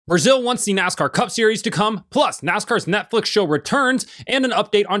Brazil wants the NASCAR Cup Series to come, plus NASCAR's Netflix show returns, and an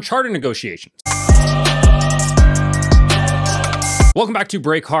update on charter negotiations. Welcome back to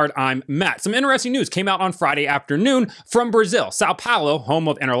Break Hard. I'm Matt. Some interesting news came out on Friday afternoon from Brazil. Sao Paulo, home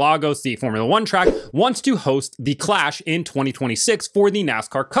of Interlagos, the Formula One track, wants to host the Clash in 2026 for the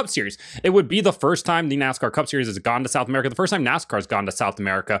NASCAR Cup Series. It would be the first time the NASCAR Cup Series has gone to South America, the first time NASCAR has gone to South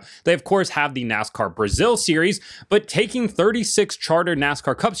America. They, of course, have the NASCAR Brazil Series, but taking 36 chartered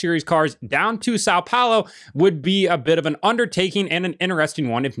NASCAR Cup Series cars down to Sao Paulo would be a bit of an undertaking and an interesting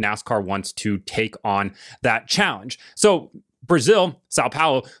one if NASCAR wants to take on that challenge. So Brazil, Sao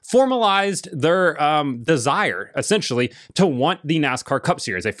Paulo, formalized their desire, essentially, to want the NASCAR Cup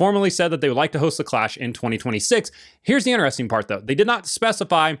Series. They formally said that they would like to host the Clash in 2026. Here's the interesting part, though. They did not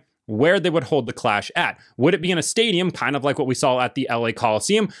specify where they would hold the Clash at. Would it be in a stadium, kind of like what we saw at the LA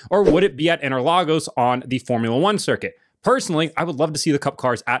Coliseum, or would it be at Interlagos on the Formula One circuit? Personally, I would love to see the Cup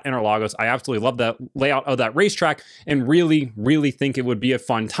cars at Interlagos. I absolutely love the layout of that racetrack and really, really think it would be a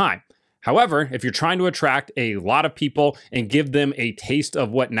fun time. However, if you're trying to attract a lot of people and give them a taste of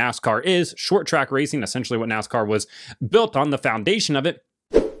what NASCAR is, short track racing, essentially what NASCAR was built on, the foundation of it,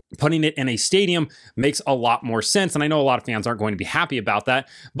 putting it in a stadium makes a lot more sense. And I know a lot of fans aren't going to be happy about that,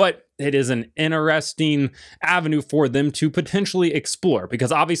 but it is an interesting avenue for them to potentially explore,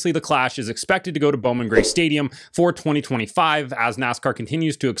 because obviously the Clash is expected to go to Bowman Gray Stadium for 2025 as NASCAR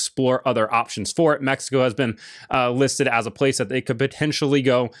continues to explore other options for it. Mexico has been listed as a place that they could potentially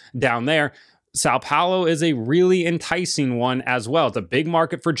go down there. Sao Paulo is a really enticing one as well. It's a big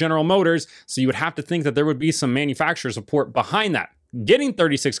market for General Motors, so you would have to think that there would be some manufacturer support behind that. Getting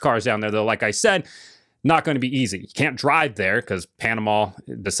 36 cars down there, though, like I said, not going to be easy. You can't drive there because Panama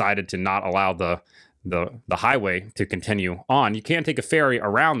decided to not allow the highway to continue on. You can take a ferry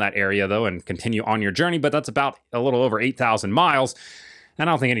around that area, though, and continue on your journey, but that's about a little over 8,000 miles. And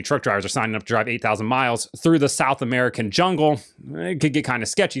I don't think any truck drivers are signing up to drive 8,000 miles through the South American jungle. It could get kind of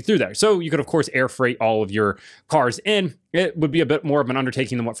sketchy through there. So you could, of course, air freight all of your cars in. It would be a bit more of an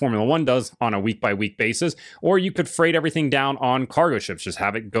undertaking than what Formula One does on a week-by-week basis. Or you could freight everything down on cargo ships. Just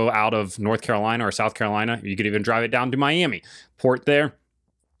have it go out of North Carolina or South Carolina. You could even drive it down to Miami. Port there.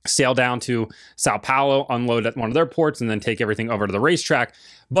 Sail down to Sao Paulo, unload at one of their ports, and then take everything over to the racetrack.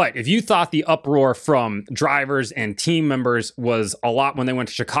 But if you thought the uproar from drivers and team members was a lot when they went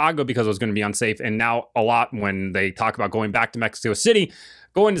to Chicago because it was going to be unsafe, and now a lot when they talk about going back to Mexico City,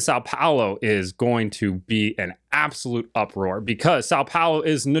 going to Sao Paulo is going to be an absolute uproar, because Sao Paulo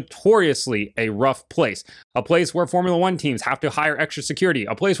is notoriously a rough place, a place where Formula One teams have to hire extra security,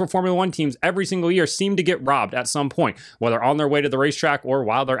 a place where Formula One teams every single year seem to get robbed at some point, whether on their way to the racetrack or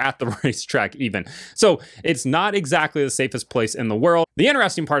while they're at the racetrack even. So it's not exactly the safest place in the world. The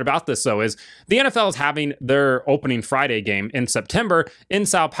interesting part about this, though, is the NFL is having their opening Friday game in September in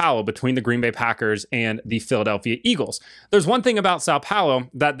Sao Paulo between the Green Bay Packers and the Philadelphia Eagles. There's one thing about Sao Paulo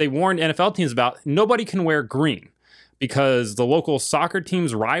that they warned NFL teams about: nobody can wear green, because the local soccer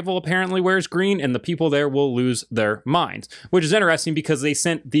team's rival apparently wears green and the people there will lose their minds, which is interesting because they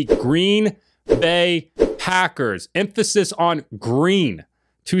sent the Green Bay Packers, emphasis on green,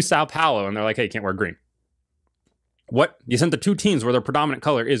 to Sao Paulo, and they're like, hey, you can't wear green. What? You sent the two teams where their predominant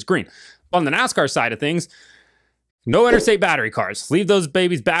color is green. On the NASCAR side of things, no interstate battery cars. Leave those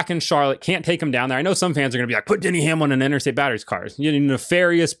babies back in Charlotte. Can't take them down there. I know some fans are going to be like, put Denny Hamlin in interstate batteries cars. You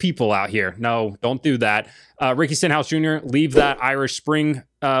nefarious people out here. No, don't do that. Ricky Stenhouse Jr., leave that Irish Spring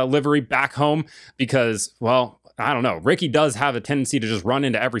livery back home because, well, I don't know. Ricky does have a tendency to just run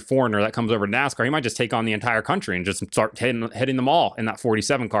into every foreigner that comes over to NASCAR. He might just take on the entire country and just start hitting them all in that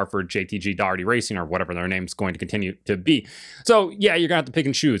 47 car for JTG Daugherty Racing or whatever their name's going to continue to be. So, yeah, you're going to have to pick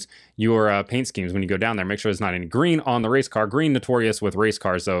and choose your paint schemes when you go down there. Make sure there's not any green on the race car. Green, notorious with race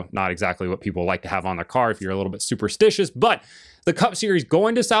cars, though not exactly what people like to have on their car if you're a little bit superstitious. But the Cup Series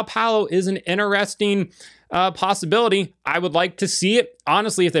going to Sao Paulo is an interesting possibility. I would like to see it.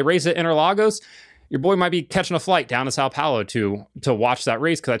 Honestly, if they race at Interlagos, your boy might be catching a flight down to Sao Paulo to watch that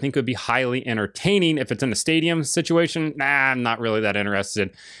race, because I think it would be highly entertaining. If it's in a stadium situation, I'm not really that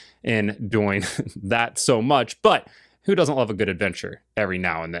interested in doing that so much. But who doesn't love a good adventure every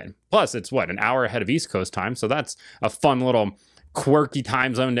now and then? Plus, it's what, an hour ahead of East Coast time, so that's a fun little quirky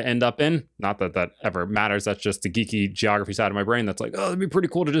time zone to end up in. Not that that ever matters. That's just the geeky geography side of my brain that's like, oh, it'd be pretty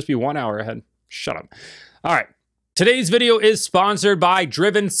cool to just be 1 hour ahead. Shut up. All right. Today's video is sponsored by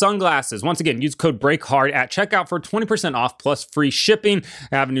Driven Sunglasses. Once again, use code BREAKHARD at checkout for 20% off plus free shipping.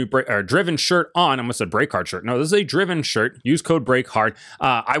 I have a new Driven shirt on. I almost said BREAKHARD shirt. No, this is a Driven shirt. Use code BREAKHARD.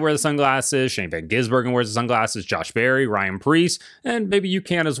 I wear the sunglasses. Shane Van Gisbergen wears the sunglasses. Josh Berry, Ryan Preece, and maybe you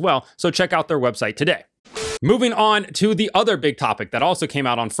can as well. So check out their website today. Moving on to the other big topic that also came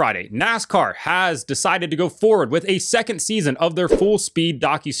out on Friday. NASCAR has decided to go forward with a second season of their Full Speed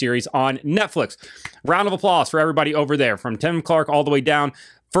docuseries on Netflix. Round of applause for everybody over there, from Tim Clark all the way down.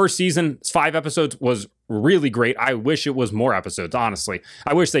 First season, 5 episodes, was really great. I wish it was more episodes, honestly.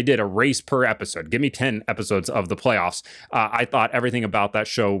 I wish they did a race per episode. Give me 10 episodes of the playoffs. I thought everything about that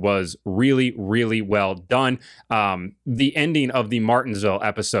show was really, really well done. The ending of the Martinsville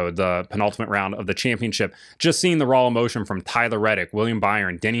episode, the penultimate round of the championship, just seeing the raw emotion from Tyler Reddick, William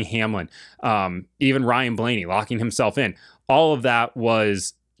Byron, Denny Hamlin, even Ryan Blaney locking himself in. All of that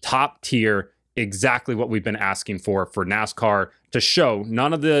was top tier, exactly what we've been asking for NASCAR to show.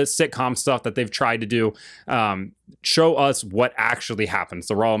 None of the sitcom stuff that they've tried to do. Show us what actually happens,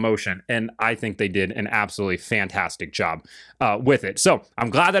 the raw emotion. And I think they did an absolutely fantastic job with it. So I'm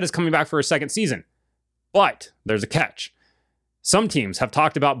glad that it's coming back for a second season. But there's a catch. Some teams have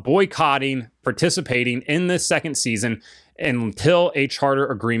talked about boycotting participating in this second season until a charter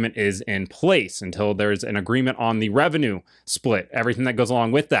agreement is in place, until there's an agreement on the revenue split, everything that goes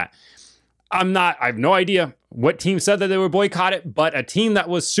along with that. I have no idea what team said that they would boycott it, but a team that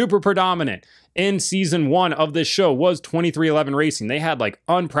was super predominant in season 1 of this show was 23XI Racing. They had like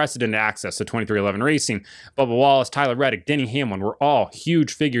unprecedented access to 23XI Racing. Bubba Wallace, Tyler Reddick, Denny Hamlin were all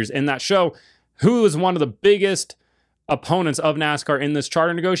huge figures in that show. Who is one of the biggest opponents of NASCAR in this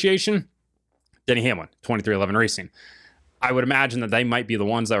charter negotiation? Denny Hamlin, 23XI Racing. I would imagine that they might be the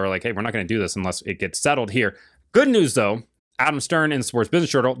ones that were like, hey, we're not going to do this unless it gets settled here. Good news, though. Adam Stern in Sports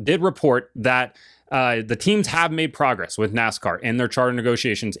Business Journal did report that the teams have made progress with NASCAR in their charter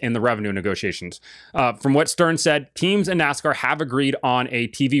negotiations, in the revenue negotiations. From what Stern said, teams and NASCAR have agreed on a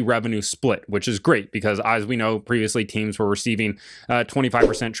TV revenue split, which is great because, as we know, previously teams were receiving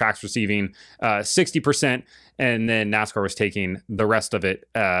 25%, tracks receiving 60%, and then NASCAR was taking the rest of it,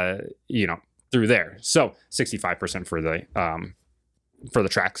 through there. So 65% for the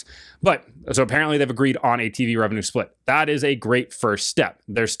tracks. But so apparently they've agreed on a TV revenue split. That is a great first step.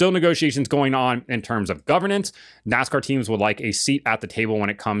 There's still negotiations going on in terms of governance. NASCAR teams would like a seat at the table when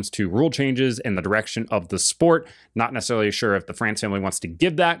it comes to rule changes in the direction of the sport. Not necessarily sure if the France family wants to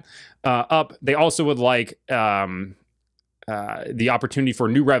give that up. They also would like the opportunity for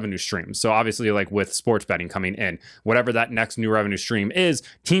new revenue streams. So obviously, like with sports betting coming in, whatever that next new revenue stream is,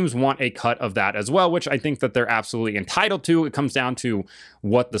 teams want a cut of that as well, which I think that they're absolutely entitled to. It comes down to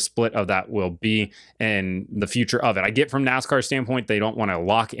what the split of that will be and the future of it. I get from NASCAR's standpoint, they don't want to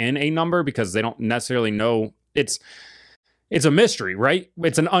lock in a number because they don't necessarily know. It's a mystery, right?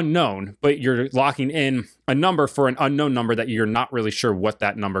 It's an unknown, but you're locking in a number for an unknown number that you're not really sure what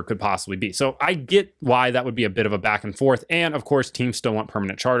that number could possibly be. So I get why that would be a bit of a back and forth. And of course, teams still want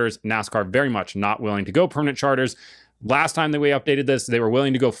permanent charters. NASCAR very much not willing to go permanent charters. Last time that we updated this, they were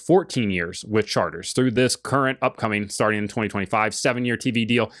willing to go 14 years with charters through this current upcoming, starting in 2025, 7-year TV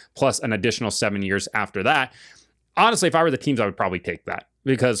deal, plus an additional 7 years after that. Honestly, if I were the teams, I would probably take that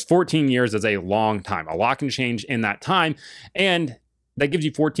because 14 years is a long time. A lot can change in that time. And that gives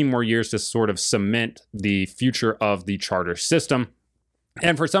you 14 more years to sort of cement the future of the charter system.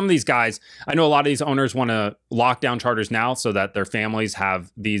 And for some of these guys, I know a lot of these owners want to lock down charters now so that their families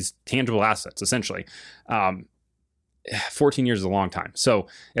have these tangible assets, essentially. 14 years is a long time. So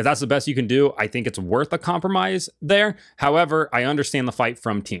if that's the best you can do, I think it's worth a compromise there. However, I understand the fight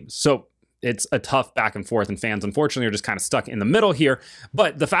from teams. So it's a tough back and forth, and fans, unfortunately, are just kind of stuck in the middle here.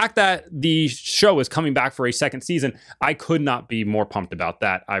 But the fact that the show is coming back for a second season, I could not be more pumped about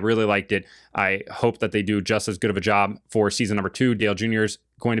that. I really liked it. I hope that they do just as good of a job for season number 2. Dale Jr. is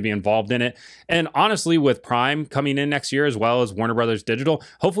going to be involved in it. And honestly, with Prime coming in next year, as well as Warner Brothers Digital,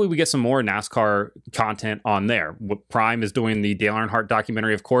 hopefully we get some more NASCAR content on there. Prime is doing the Dale Earnhardt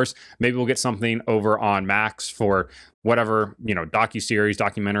documentary, of course. Maybe we'll get something over on Max for whatever, docuseries,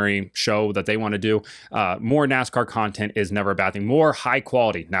 documentary show that they want to do. More NASCAR content is never a bad thing. More high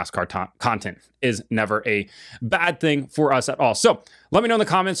quality NASCAR content is never a bad thing for us at all. So let me know in the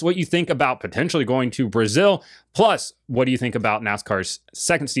comments what you think about potentially going to Brazil. Plus, what do you think about NASCAR's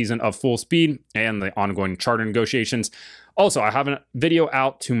second season of Full Speed and the ongoing charter negotiations? Also, I have a video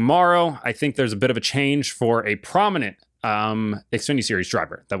out tomorrow. I think there's a bit of a change for a prominent Xfinity Series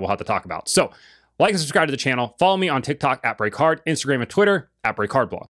driver that we'll have to talk about. So like and subscribe to the channel. Follow me on TikTok @BreakHard, Instagram and Twitter @BreakHardBlog.